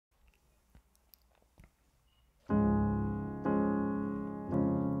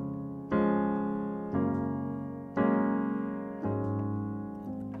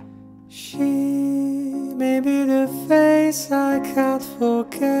She may be the face I can't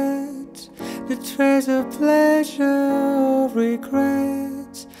forget, the trace of pleasure or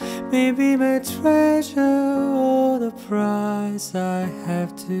regret, maybe my treasure or the price I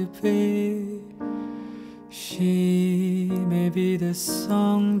have to pay. She may be the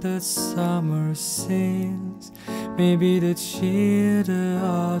song that summer sings, maybe the cheer the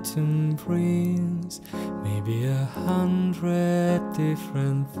autumn brings, maybe 100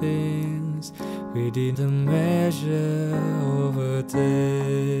 different things we didn't measure over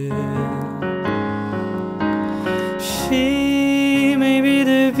there. She may be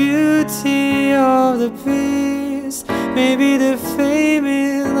the beauty of the beast, maybe the fame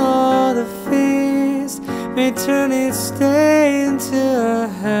in all the feast, may turn each day into a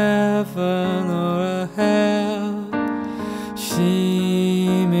heaven or a hell.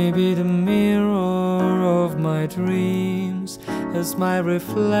 She may be the mirror of my dreams, a smile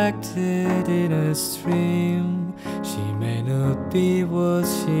reflected in a stream. She may not be what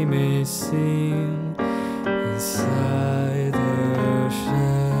she may seem inside her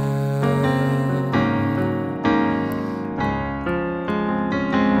shell.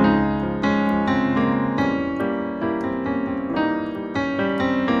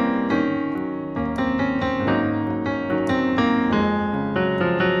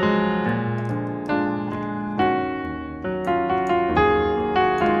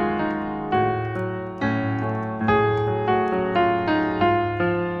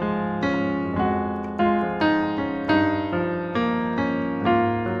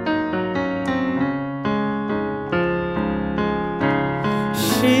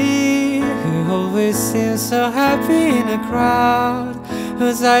 She who always seems so happy in a crowd,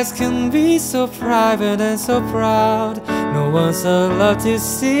 whose eyes can be so private and so proud. No one's allowed to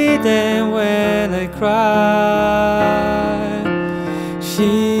see them when they cry.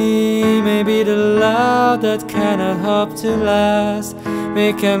 She may be the love that cannot hope to last,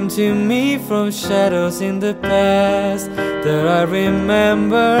 may come to me from shadows in the past that I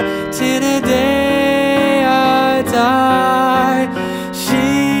remember till the day I die.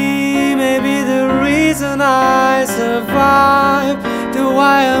 She may be the reason I survive, the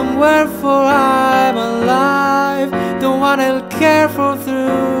why and wherefore I'm alive, the one I'll care for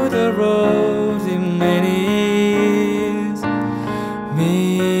through the road in many years.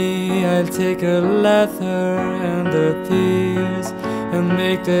 Me, I'll take a leather and the tears and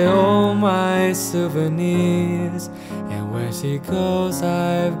make them all my souvenirs. And when she goes,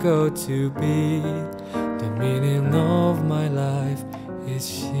 I've got to be. The meaning of my life is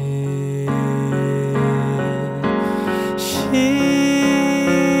she.